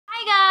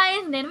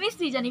నేను మీ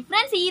శ్రీజని.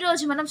 ఫ్రెండ్స్,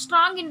 ఈరోజు మనం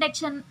స్ట్రాంగ్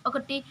ఇండక్షన్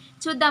ఒకటి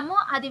చూద్దాము.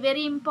 అది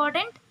వెరీ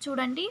ఇంపార్టెంట్.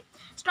 చూడండి,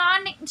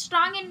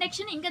 స్ట్రాంగ్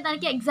ఇండక్షన్ ఇంకా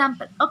దానికి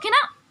ఎగ్జాంపుల్.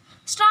 ఓకేనా?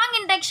 స్ట్రాంగ్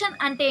ఇండక్షన్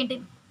అంటే ఏంటి?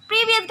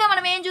 ప్రీవియస్గా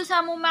మనం ఏం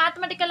చూసాము?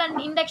 మ్యాథమెటికల్ అండ్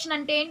ఇండక్షన్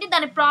అంటే ఏంటి,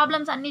 దాని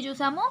ప్రాబ్లమ్స్ అన్నీ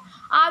చూసాము.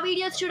 ఆ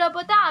వీడియోస్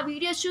చూడకపోతే ఆ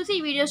వీడియోస్ చూసి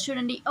ఈ వీడియోస్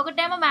చూడండి.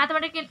 ఒకటేమో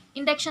మ్యాథమెటికల్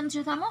ఇండక్షన్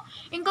చూసాము,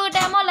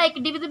 ఇంకొకటేమో లైక్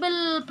డివిజిబుల్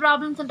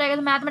ప్రాబ్లమ్స్ ఉంటాయి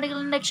కదా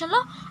మ్యాథమెటికల్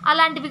ఇండక్షన్లో,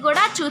 అలాంటివి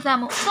కూడా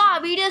చూసాము. సో ఆ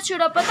వీడియోస్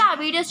చూడకపోతే ఆ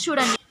వీడియోస్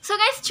చూడండి. సో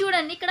గైస్,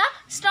 చూడండి ఇక్కడ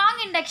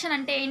స్ట్రాంగ్ ఇండక్షన్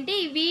అంటే ఏంటి.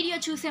 ఈ వీడియో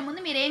చూసే ముందు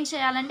మీరు ఏం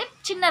చేయాలంటే,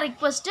 చిన్న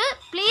రిక్వెస్ట్,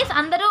 ప్లీజ్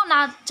అందరూ నా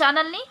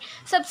ఛానల్ని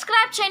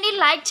సబ్స్క్రైబ్ చేయండి,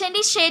 లైక్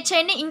చేయండి, షేర్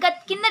చేయండి. ఇంకా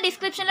కింద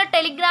డిస్క్రిప్షన్లో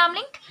టెలిగ్రామ్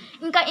లింక్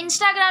ఇంకా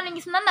ఇన్స్టాగ్రామ్ లింక్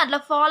ఇస్తుందని దాంట్లో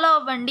ఫాలో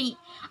అవ్వండి.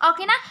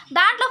 ఓకేనా?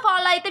 దాంట్లో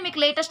ఫాలో అయితే మీకు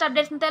లేటెస్ట్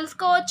అప్డేట్స్ని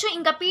తెలుసుకోవచ్చు.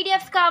 ఇంకా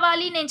పీడిఎఫ్స్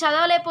కావాలి, నేను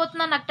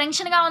చదవలేకపోతున్నాను, నాకు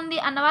టెన్షన్గా ఉంది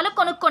అన్న వాళ్ళు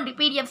కొనుక్కోండి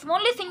PDFs.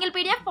 Only single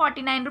PDF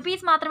 49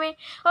 rupees మాత్రమే.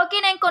 ఓకే,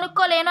 నేను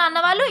కొనుక్కోలేను అన్న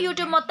వాళ్ళు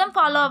యూట్యూబ్ మొత్తం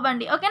ఫాలో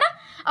అవ్వండి. ఓకేనా?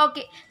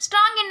 ఓకే,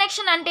 స్ట్రాంగ్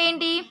ఇండక్షన్ అంటే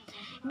ఏంటి?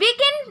 We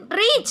can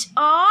reach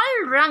all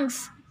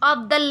rings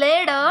of the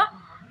లేడర్.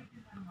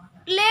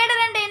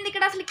 లేడర్ అంటే ఏంది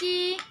ఇక్కడ అసలుకి?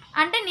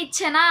 అంటే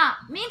నిచ్చెన,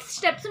 మీన్స్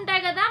స్టెప్స్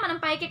ఉంటాయి కదా, మనం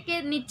పైకి ఎక్కే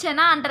నిచ్చెన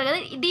అంటారు కదా,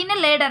 దీన్నే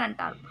లేడర్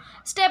అంటారు.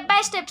 స్టెప్ బై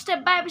స్టెప్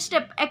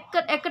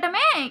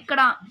ఎక్కడమే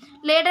ఇక్కడ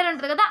లేడర్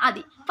ఉంటుంది కదా,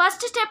 అది.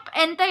 ఫస్ట్ స్టెప్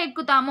ఎంత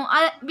ఎక్కుతాము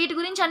వీటి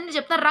గురించి అన్ని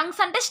చెప్తారు.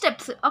 రంగ్స్ అంటే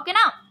స్టెప్స్.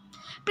 ఓకేనా?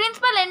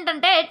 ప్రిన్సిపల్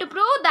ఏంటంటే, to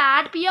prove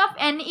that p of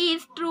n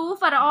is true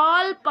for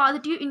all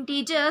positive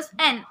integers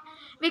n,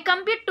 we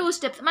compute 2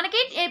 steps.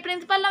 మనకి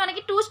ప్రిన్సిపల్లో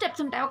మనకి 2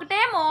 స్టెప్స్ ఉంటాయి.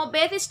 ఒకటేమో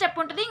బేసిక్ స్టెప్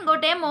ఉంటుంది,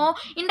 ఇంకోటేమో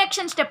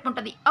ఇండక్షన్ స్టెప్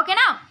ఉంటుంది.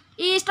 ఓకేనా?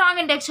 ఈ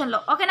స్ట్రాంగ్ ఇండక్షన్లో.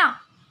 ఓకేనా?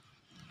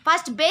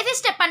 ఫస్ట్ బేసిక్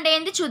స్టెప్ అంటే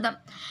ఏంటి చూద్దాం.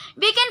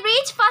 వీ కెన్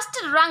రీచ్ ఫస్ట్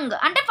రంగ్.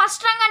 అంటే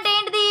ఫస్ట్ రంగ్ అంటే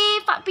ఏంటిది?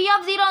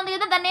 p(0) ఉంది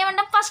కదా, దాన్ని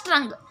ఏమంటాం? ఫస్ట్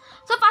రంగ్.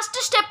 సో ఫస్ట్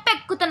స్టెప్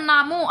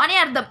ఎక్కుతున్నాము అని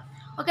అర్థం.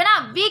 ఓకేనా?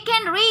 We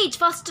can reach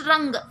first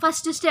Rang,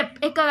 first step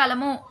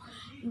ఎక్కగలము.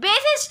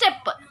 Basic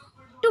step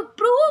to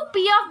prove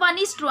p(1)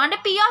 is true. అంటే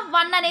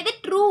p(1) అనేది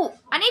ట్రూ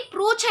అని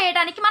ప్రూవ్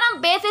చేయడానికి మనం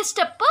బేసిక్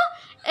స్టెప్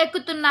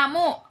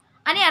ఎక్కుతున్నాము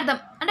అని అర్థం.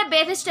 అంటే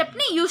బేసిక్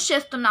స్టెప్ని యూజ్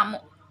చేస్తున్నాము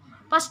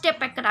ఫస్ట్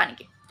స్టెప్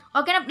ఎక్కడానికి.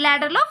 ఓకేనా?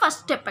 లాడర్లో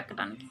ఫస్ట్ స్టెప్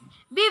ఎక్కడానికి.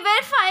 వి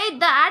verify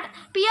that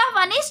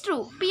p(1) is true.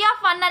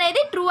 p(1)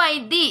 అనేది ట్రూ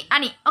అయింది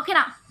అని.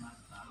 ఓకేనా?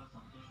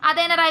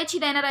 అదైనా రాయొచ్చు,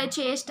 ఇదైనా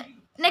రాయొచ్చు.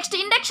 నెక్స్ట్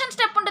ఇండక్షన్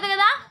స్టెప్ ఉంటుంది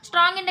కదా,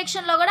 స్ట్రాంగ్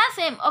ఇండక్షన్లో కూడా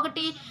సేమ్.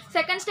 ఒకటి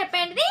సెకండ్ స్టెప్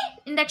ఏంటిది?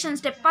 Induction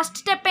step. ఫస్ట్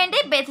స్టెప్ ఏంటి?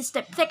 Basic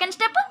step. Second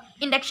step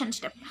induction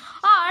step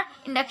are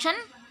induction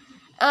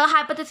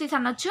hypothesis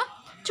అనొచ్చు.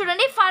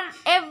 చూడండి, for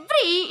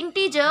every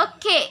integer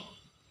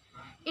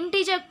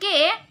k,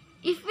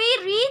 if we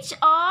reach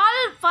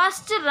all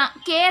first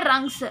k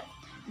rungs,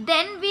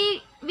 then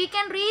we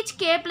can reach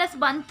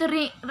k+1th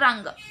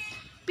rung.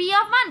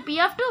 p(1),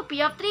 p(2),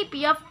 p(3),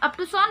 up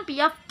to so on, p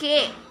of k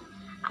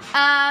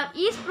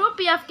is prove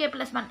p of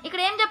k+1.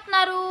 ఇక్కడ ఏం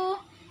చెప్తున్నారు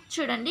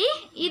చూడండి,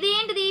 ఇది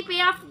ఏంటిది?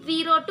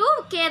 p(0) to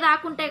k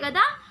దాకుంటే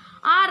కదా,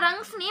 ఆ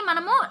రంగ్స్ని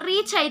మనము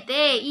reach అయితే,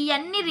 ఈ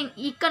అన్ని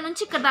ఇక్కడ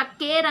నుంచి ఇక్కడ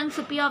k రంగ్స్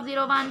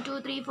p(0), 1, 2,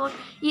 3, 4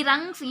 ఈ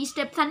రంగ్స్, ఈ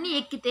స్టెప్స్ అన్నీ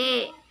ఎక్కితే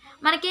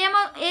మనకి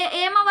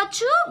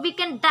ఏమవచ్చు? We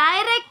can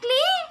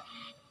directly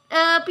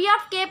p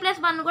of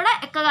k+1 కూడా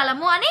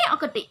ఎక్కగలము అని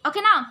ఒకటి.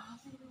 ఓకేనా?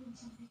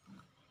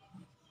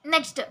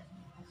 నెక్స్ట్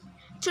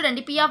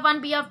చూడండి, p(1),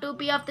 p(2),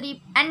 p(3)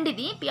 అండ్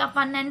ఇది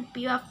p(1) and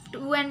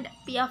p(2) and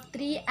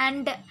p(3)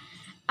 and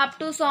up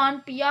to so on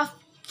p of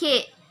k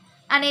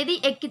అనేది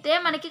ఎక్కితే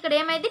మనకి ఇక్కడ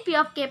ఏమైంది? p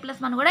of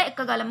k+1 కూడా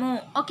ఎక్కగలము.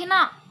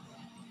 ఓకేనా?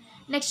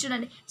 నెక్స్ట్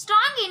చూడండి,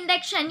 strong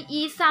induction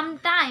is some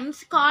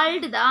times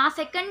called the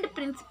second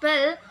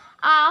principal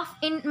of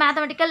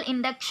mathematical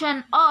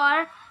induction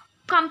are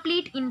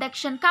complete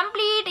induction.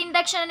 Complete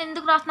induction అని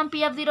ఎందుకు రాస్తున్నాం?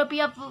 p(0),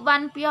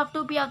 p(1),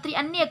 p(2), p(3)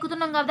 అన్నీ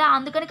ఎక్కుతున్నాం కదా,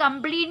 అందుకని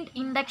కంప్లీట్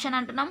ఇండక్షన్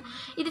అంటున్నాం.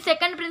 ఇది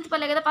సెకండ్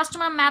ప్రిన్సిపల్ కదా. ఫస్ట్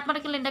మనం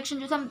మ్యాథమెటికల్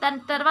ఇండక్షన్ చూసాం, దాని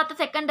తర్వాత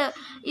సెకండ్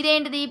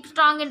ఇదేంటిది?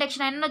 స్ట్రాంగ్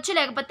ఇండక్షన్ అయినా అనొచ్చు,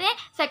 లేకపోతే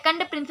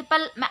second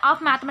principal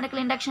of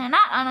mathematical induction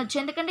అయినా అనొచ్చు.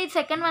 ఎందుకంటే ఇది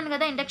సెకండ్ వన్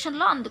కదా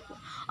ఇండక్షన్లో, అందుకు.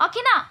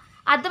 ఓకేనా?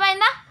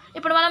 అర్థమైందా?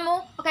 ఇప్పుడు మనము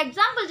ఒక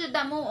ఎగ్జాంపుల్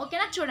చూద్దాము.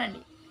 ఓకేనా?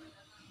 చూడండి.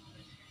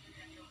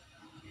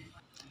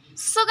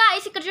 సో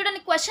గైస్, ఇక్కడ చూడండి,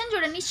 క్వశ్చన్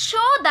చూడండి.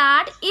 Show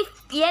that if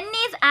n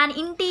is an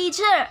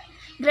integer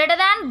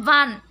greater than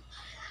 1,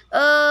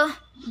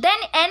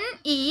 then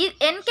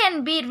n can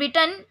be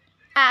return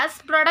as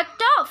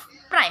product of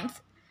primes.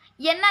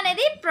 n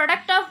అనేది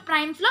ప్రొడక్ట్ ఆఫ్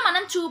ప్రైమ్స్లో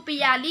మనం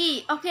చూపించాలి.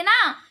 ఓకేనా?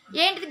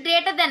 ఏంటిది?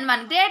 Greater than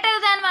 1. గ్రేటర్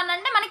దెన్ 1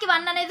 అంటే మనకి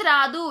 1 అనేది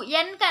రాదు,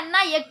 n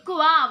కన్నా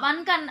ఎక్కువ.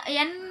 1 కన్నా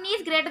n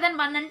ఈజ్ గ్రేటర్ దెన్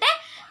 1 అంటే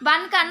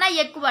 1 కన్నా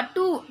ఎక్కువ.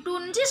 2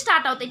 నుంచి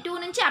స్టార్ట్ అవుతాయి, 2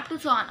 నుంచి అప్ టు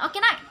సో ఆన్.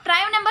 ఓకేనా?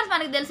 ప్రైమ్ నెంబర్స్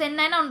మనకు తెలుసు,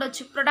 ఎన్ని అయినా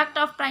ఉండొచ్చు.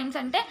 ప్రొడక్ట్ ఆఫ్ ప్రైమ్స్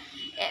అంటే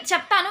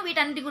చెప్తాను,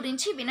 వీటన్నిటి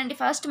గురించి వినండి.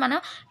 ఫస్ట్ మనం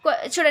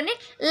చూడండి,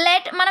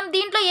 మనం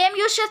దీంట్లో ఏం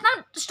యూజ్ చేస్తున్నాం?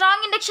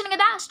 స్ట్రాంగ్ ఇండక్షన్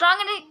కదా.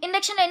 స్ట్రాంగ్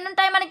ఇండక్షన్ ఎన్ని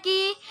ఉంటాయి మనకి?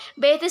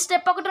 బేసిక్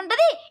స్టెప్ ఒకటి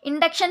ఉంటుంది,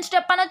 ఇండక్షన్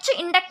స్టెప్ అనొచ్చు,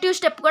 ఇండక్టివ్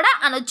స్టెప్ కూడా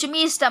అనొచ్చు,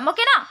 మీ ఇష్టం.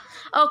 ఓకేనా?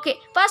 ఓకే,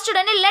 ఫస్ట్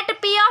చూడండి, let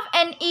p of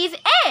n is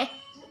a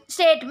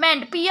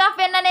statement. p of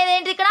n అనేది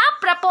ఏంటి? ఇక్కడ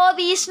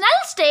ప్రపోజిషనల్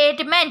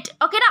స్టేట్మెంట్.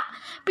 ఓకేనా?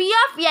 p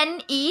of n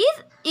is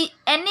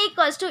n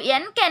equals to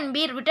n can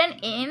be written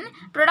in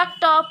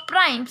product of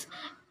primes.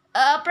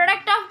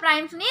 Product of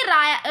ప్రైమ్స్ని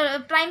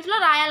ప్రైమ్స్లో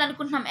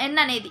రాయాలనుకుంటున్నాం n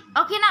అనేది.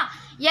 ఓకేనా,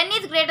 n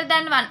is greater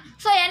than 1.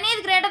 So n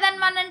is greater than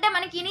 1 అంటే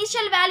మనకి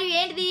initial value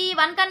ఏంటిది,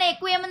 1 కన్నా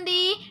ఎక్కువ ఏముంది,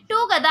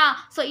 2 కదా.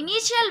 సో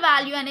ఇనీషియల్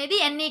వాల్యూ అనేది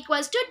n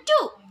ఈక్వల్స్ టు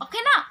 2.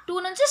 ఓకేనా,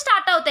 2 నుంచి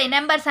స్టార్ట్ అవుతాయి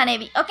నెంబర్స్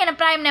అనేవి. ఓకేనా,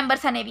 ప్రైమ్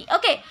నెంబర్స్ అనేవి.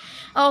 Okay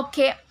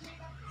okay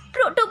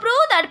to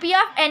prove that p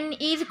of n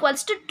is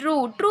equals to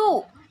true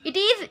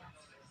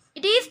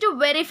it is to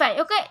verify.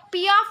 Okay, p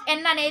of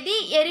n అనేది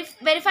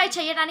వెరిఫై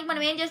చేయడానికి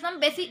మనం ఏం చేస్తున్నాం,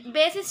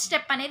 బేసిస్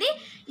స్టెప్ అనేది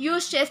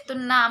యూజ్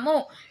చేస్తున్నాము.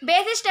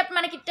 బేసిస్ స్టెప్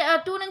మనకి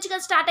 2 నుంచి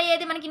స్టార్ట్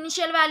అయ్యేది, మనకి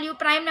initial value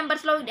prime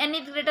నెంబర్స్లో n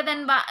is greater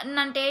than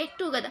 1 అంటే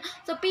 2 కదా.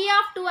 సో p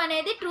ఆఫ్ 2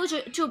 అనేది ట్రూ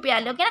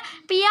చూపించాలి. ఓకేనా,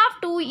 p of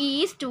 2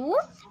 is 2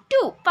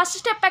 first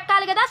step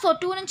ఎక్కాలి కదా. సో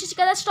 2 నుంచి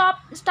కదా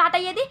స్టార్ట్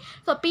అయ్యేది.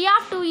 So p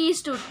of 2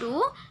 is 2.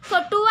 So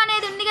 2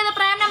 అనేది ఉంది కదా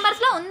ప్రైమ్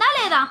నెంబర్స్లో, ఉందా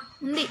లేదా,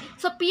 ఉంది.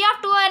 సో p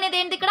ఆఫ్ 2 అనేది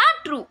ఏంటి ఇక్కడ,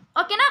 ట్రూ.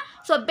 ఓకేనా,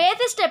 so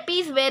basis step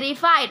is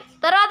verified.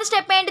 తర్వాత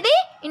స్టెప్ ఏంటిది,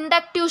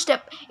 ఇండక్టివ్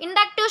స్టెప్.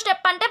 ఇండక్టివ్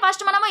స్టెప్ అంటే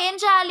ఫస్ట్ మనము ఏం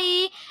చేయాలి,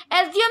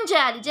 అస్యూమ్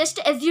చేయాలి, జస్ట్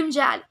అస్యూమ్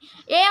చేయాలి.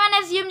 ఏమని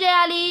అస్యూమ్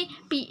చేయాలి,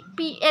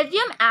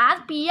 assume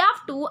as p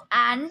of 2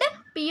 and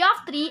p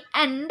of 3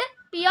 and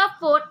p of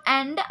 4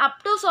 and up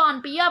to so on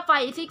p of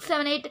 5 6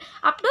 7 8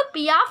 up to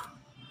p of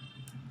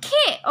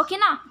k.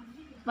 ఓకేనా,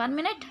 1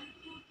 minute.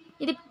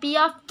 ఇది p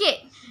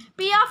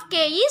of k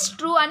is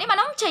true అని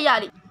మనం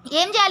చేయాలి.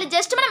 ఏం చేయాలి,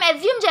 జస్ట్ మనం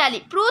అస్యూమ్ చేయాలి,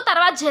 ప్రూవ్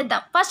తర్వాత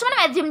చేద్దాం. ఫస్ట్ మనం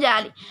అస్యూమ్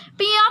చేయాలి.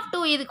 p of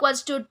 2 is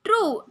equals to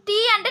true. t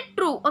అంటే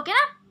ట్రూ.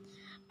 ఓకేనా,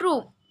 true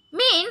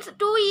means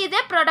 2 is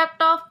a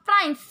product of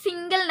primes.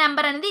 Single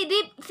number అనేది,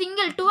 ఇది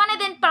సింగిల్ 2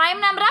 అనేది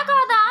ప్రైమ్ నెంబరా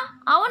కాదా,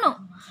 అవును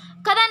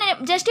కదా.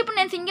 జస్ట్ ఇప్పుడు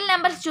నేను సింగిల్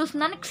నెంబర్స్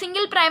చూస్తున్నాను,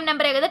 సింగిల్ ప్రైమ్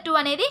నెంబరే కదా 2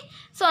 అనేది.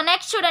 సో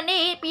నెక్స్ట్ చూడండి,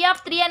 p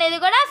ఆఫ్ 3 అనేది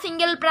కూడా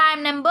single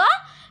prime number,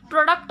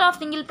 product of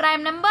single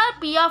prime number.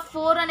 p of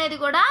 4 అనేది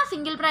కూడా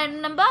సింగిల్ ప్రైమ్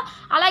నెంబర్.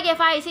 అలాగే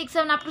 5 6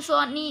 7 అప్ టు సో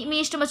మీ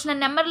ఇష్టం వచ్చిన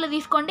నెంబర్లు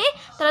తీసుకోండి.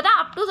 తర్వాత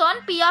up to so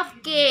p of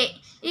k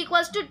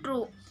equals to true.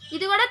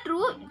 ఇది కూడా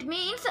true. It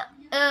means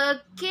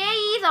k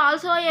is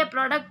also a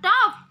product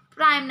of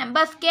prime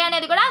numbers. k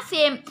అనేది కూడా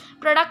సేమ్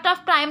ప్రొడక్ట్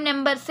ఆఫ్ ప్రైమ్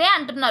నెంబర్సే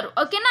అంటున్నారు.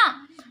 ఓకేనా,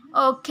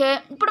 ఓకే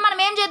ఇప్పుడు మనం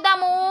ఏం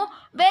చేద్దాము,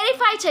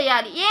 వెరిఫై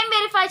చేయాలి. ఏం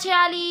వెరిఫై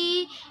చేయాలి,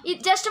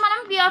 ఇది జస్ట్ మనం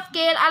p ఆఫ్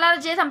k అలా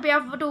చేసాం, p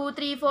ఆఫ్ 2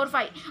 3 4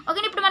 5.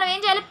 ఓకే, ఇప్పుడు మనం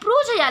ఏం చేయాలి,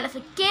 ప్రూవ్ చేయాలి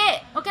అసలు k.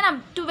 ఓకేనా,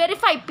 to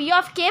verify p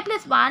of k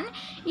plus 1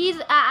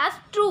 is as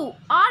true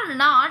or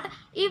not.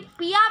 If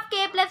p of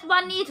k plus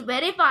 1 is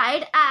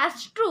verified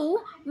as true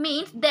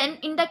means then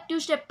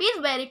inductive step is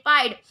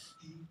verified.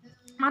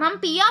 మనం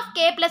p of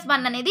k plus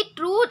 1 అనేది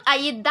true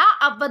అయ్యిద్దా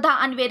అవ్వదా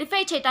అని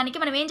verify చేయడానికి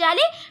మనం ఏం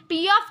చేయాలి, p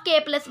of k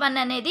plus 1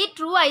 అనేది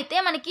true అయితే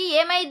మనకి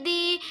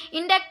ఏమైద్ది,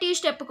 ఇండక్టివ్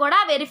స్టెప్ కూడా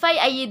వెరిఫై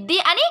అయ్యిద్ది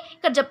అని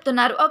ఇక్కడ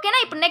చెప్తున్నారు. ఓకేనా,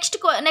 ఇప్పుడు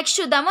నెక్స్ట్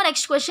చూద్దాము.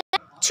 నెక్స్ట్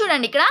క్వశ్చన్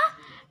చూడండి, ఇక్కడ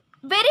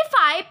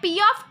verify p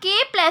of k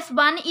plus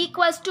 1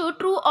 equals to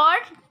true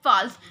or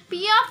falls.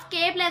 p of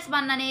k plus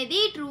 1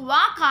 అనేది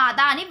ట్రూవా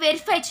కాదా అని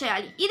వెరిఫై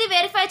చేయాలి. ఇది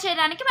వెరిఫై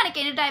చేయడానికి మనకి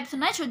ఎన్ని టైప్స్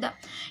ఉన్నాయో చూద్దాం.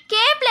 k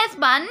plus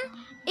 1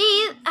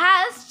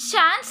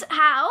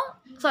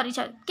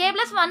 k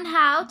plus 1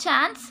 have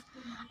chance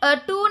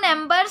 2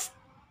 numbers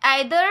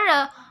either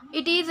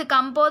it is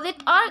composite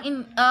or in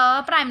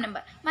prime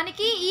number.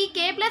 మనకి ఈ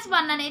k plus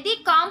 1 అనేది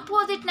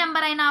కాంపోజిట్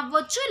నెంబర్ అయినా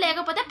అవ్వచ్చు,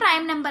 లేకపోతే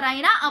ప్రైమ్ నెంబర్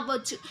అయినా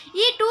అవ్వచ్చు.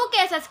 ఈ 2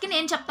 కేసెస్కి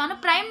నేను చెప్తాను.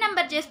 ప్రైమ్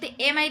నెంబర్ చేస్తే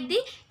ఏమైద్ది,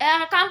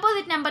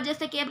 కాంపోజిట్ నెంబర్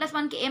చేస్తే k plus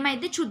 1కి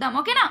ఏమైద్ది చూద్దాం.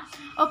 ఓకేనా,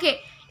 okay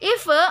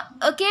if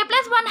k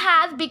plus 1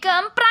 has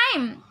become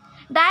prime,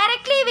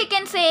 directly we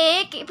can say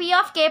p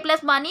of k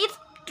plus 1 is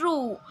true.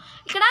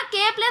 ఇక్కడ k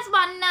ప్లస్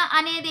 1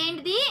 అనేది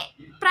ఏంటిది,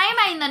 ప్రైమ్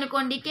అయింది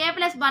అనుకోండి. k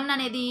ప్లస్ 1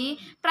 అనేది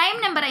ప్రైమ్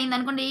నెంబర్ అయింది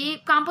అనుకోండి,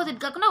 కాంపోజిట్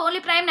కాకుండా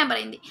ఓన్లీ ప్రైమ్ నెంబర్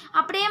అయింది.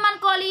 అప్పుడు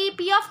ఏమనుకోవాలి,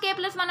 p ఆఫ్ k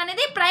ప్లస్ 1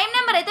 అనేది ప్రైమ్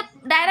నెంబర్ అయితే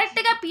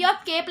డైరెక్ట్గా p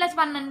ఆఫ్ k ప్లస్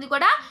 1 అనేది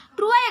కూడా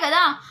ట్రూ అయ్యే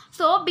కదా.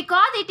 So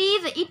because it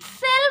is it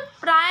self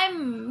prime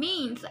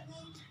means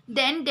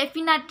then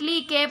definitely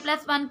k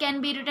plus 1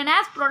 can be written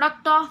as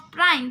product of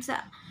primes.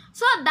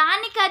 So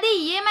దానికి అది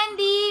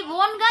ఏమైంది,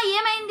 ఓన్గా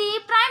ఏమైంది,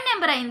 ప్రైమ్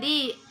నెంబర్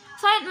అయింది.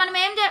 సో మనం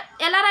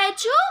ఎలా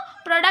రాయొచ్చు,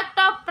 ప్రొడక్ట్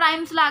ఆఫ్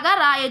ప్రైమ్స్ లాగా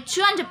రాయొచ్చు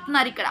అని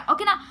చెప్తున్నారు ఇక్కడ.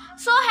 ఓకేనా,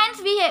 so hence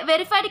we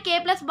verified k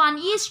plus 1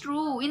 is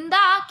true in the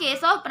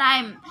case of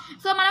prime.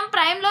 So మనం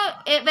ప్రైమ్లో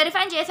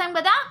వెరిఫై చేసాం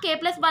కదా, k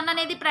ప్లస్ 1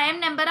 అనేది ప్రైమ్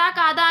నెంబరా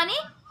కాదా అని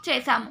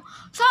చేసాము.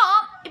 సో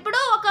ఇప్పుడు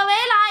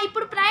ఒకవేళ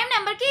ఇప్పుడు ప్రైమ్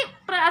నెంబర్కి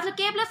అసలు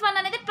k ప్లస్ 1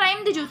 అనేది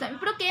ప్రైమ్ది చూసాం.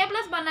 ఇప్పుడు k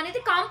ప్లస్ 1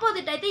 అనేది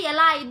కాంపోజిట్ అయితే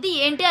ఎలా అయింది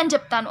ఏంటి అని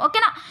చెప్తాను.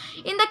 ఓకేనా,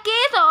 in the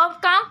case of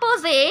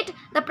composite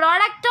the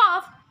product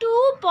of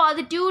 2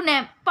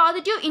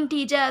 positive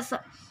integers.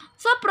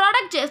 So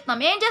product చేస్తాం,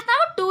 ఏం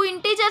చేస్తాము, 2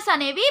 ఇంటీజర్స్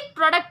అనేవి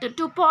ప్రొడక్ట్,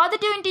 2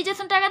 పాజిటివ్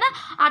ఇంటీజర్స్ ఉంటాయి కదా,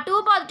 ఆ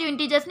 2 పాజిటివ్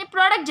ఇంటీజర్స్ని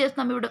ప్రోడక్ట్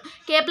చేస్తాం. ఇప్పుడు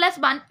k plus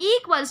 1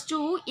 equals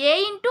to a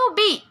into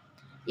b.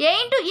 a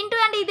into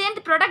అంటే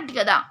ఇదేంటి, ప్రొడక్ట్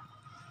కదా.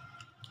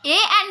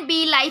 a and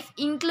b life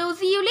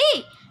ఇంక్లూసివ్లీ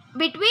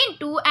between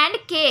 2 and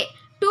k.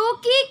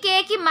 2కి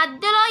kకి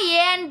మధ్యలో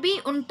a అండ్ b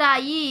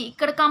ఉంటాయి.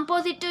 ఇక్కడ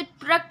కంపోజిట్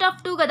ప్రొడక్ట్ ఆఫ్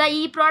 2 కదా,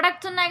 ఈ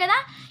ప్రోడక్ట్స్ ఉన్నాయి కదా,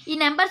 ఈ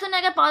నెంబర్స్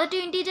ఉన్నాయి కదా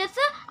పాజిటివ్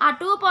ఇంటీజర్స్, ఆ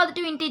 2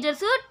 పాజిటివ్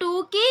ఇంటీజర్స్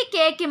 2కి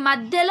kకి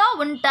మధ్యలో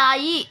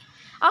ఉంటాయి.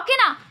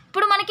 ఓకేనా,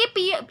 ఇప్పుడు మనకి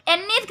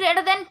n ఈజ్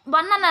గ్రేటర్ దెన్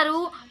 1 అన్నారు,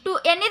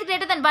 n ఈజ్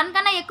గ్రేటర్ దెన్ 1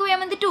 కన్నా ఎక్కువ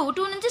ఏముంది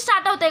 2 నుంచి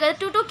స్టార్ట్ అవుతాయి కదా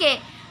 2 to k.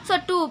 So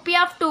 2 p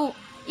of 2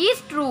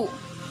 is true,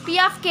 p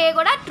of k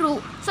కూడా ట్రూ.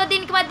 సో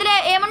దీనికి మధ్యలో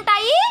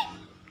ఏముంటాయి,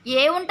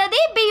 ఏ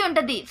ఉంటుంది b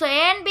ఉంటుంది. So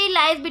a and b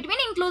lies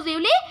between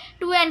ఇంక్లూజివ్లీ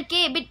 2 and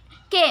k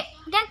k.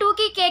 Then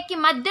 2కి kకి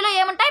మధ్యలో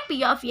ఏముంటాయి, p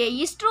of a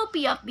is true,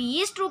 p of b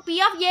is true, p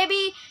of ab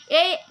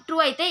A true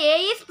అయితే a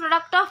ఈజ్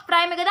ప్రొడక్ట్ ఆఫ్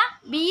ప్రైమే కదా,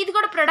 b ఇది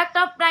కూడా product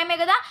of ప్రైమే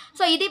కదా.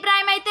 So ఇది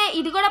prime అయితే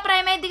ఇది కూడా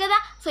ప్రైమ్ అయింది కదా.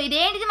 సో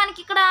ఇదేంటిది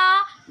మనకి ఇక్కడ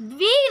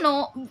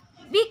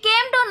we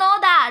came to know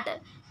that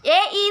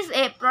a is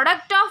a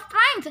product of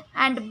primes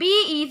and b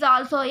is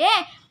also a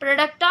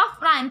product of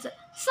primes.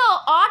 So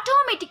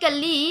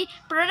automatically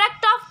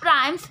product of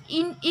primes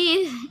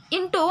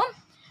into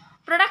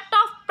product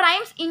of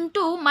primes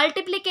into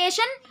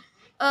multiplication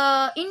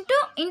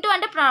into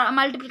అంటే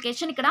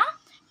multiplication. ఇక్కడ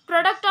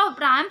product of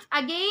primes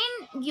again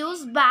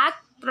gives back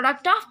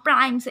product of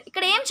primes.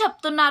 ఇక్కడ ఏం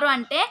చెప్తున్నారు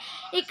అంటే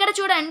ఇక్కడ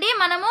చూడండి,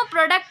 మనము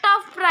product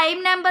of prime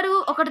number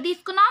ఒకటి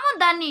తీసుకున్నాము,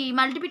 దాన్ని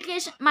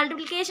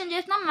మల్టిప్లికేషన్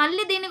చేస్తున్నాము,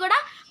 మళ్ళీ దీన్ని కూడా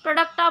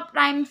ప్రొడక్ట్ ఆఫ్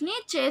ప్రైమ్స్ని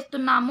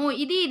చేస్తున్నాము.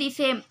 ఇది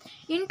సేమ్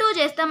ఇంటూ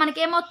చేస్తే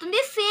మనకి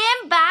ఏమవుతుంది,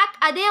 సేమ్ బ్యాక్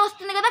అదే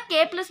వస్తుంది కదా,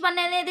 k+1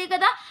 అనేది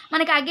కదా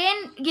మనకి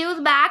అగైన్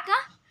గివ్స్ బ్యాక్.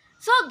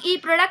 సో ఈ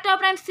ప్రొడక్ట్ ఆఫ్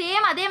ప్రైమ్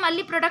సేమ్ అదే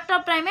మళ్ళీ ప్రొడక్ట్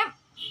ఆఫ్ ప్రైమే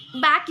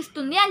బ్యాక్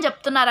ఇస్తుంది అని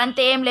చెప్తున్నారు,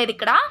 అంతే ఏం లేదు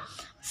ఇక్కడ.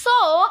 So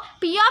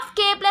p of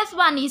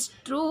k+1 is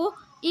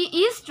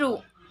true.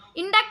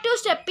 Inductive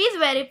step is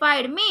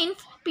verified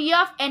means p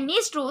of n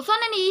is true. So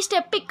నేను ఈ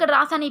స్టెప్ ఇక్కడ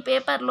రాసాను ఈ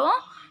పేపర్లో,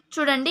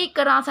 చూడండి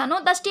ఇక్కడ రాసాను.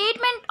 The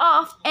statement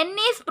of n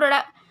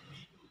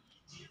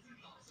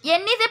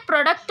is a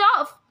product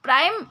of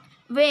prime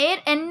where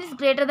n is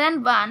greater than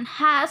 1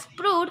 has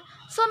proved.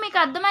 So మీకు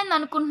అర్థమైంది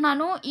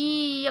అనుకుంటున్నాను. ఈ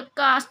యొక్క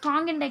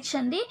స్ట్రాంగ్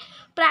ఇండక్షన్ది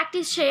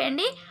ప్రాక్టీస్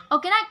చేయండి,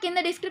 ఓకేనా. కింద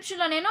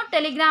డిస్క్రిప్షన్లో నేను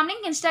టెలిగ్రామ్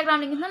లింక్,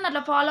 ఇన్స్టాగ్రామ్ లింక్ ఇస్తున్నాను,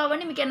 అట్లా ఫాలో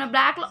అవ్వండి. మీకు ఏమైనా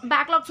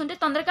బ్యాక్లాగ్స్ ఉంటే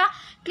తొందరగా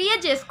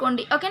క్లియర్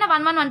చేసుకోండి, ఓకేనా.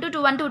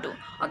 11122 122,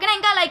 ఓకేనా.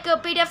 ఇంకా లైక్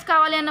పీడిఎఫ్స్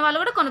కావాలి అన్న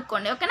వాళ్ళు కూడా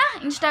కొనుక్కోండి, ఓకేనా.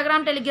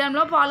 ఇన్స్టాగ్రామ్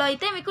టెలిగ్రామ్లో ఫాలో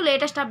అయితే మీకు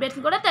లేటెస్ట్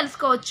అప్డేట్స్ కూడా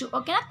తెలుసుకోవచ్చు,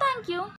 ఓకేనా. Thank you.